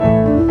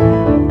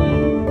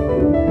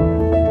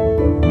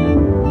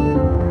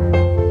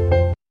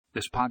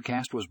This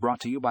podcast was brought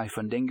to you by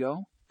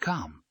Fundingo.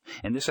 Come.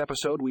 In this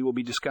episode, we will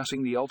be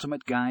discussing the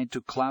ultimate guide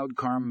to cloud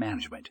CRM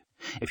management.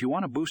 If you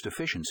want to boost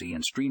efficiency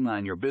and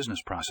streamline your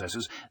business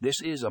processes,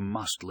 this is a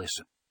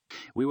must-listen.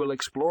 We will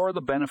explore the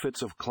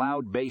benefits of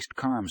cloud-based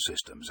CRM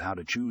systems, how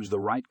to choose the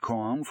right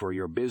CRM for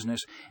your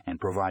business,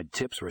 and provide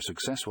tips for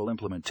successful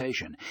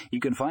implementation. You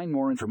can find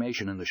more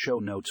information in the show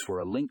notes for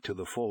a link to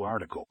the full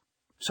article.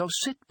 So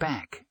sit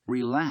back,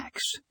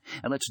 relax,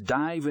 and let's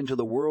dive into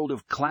the world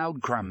of cloud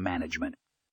CRM management.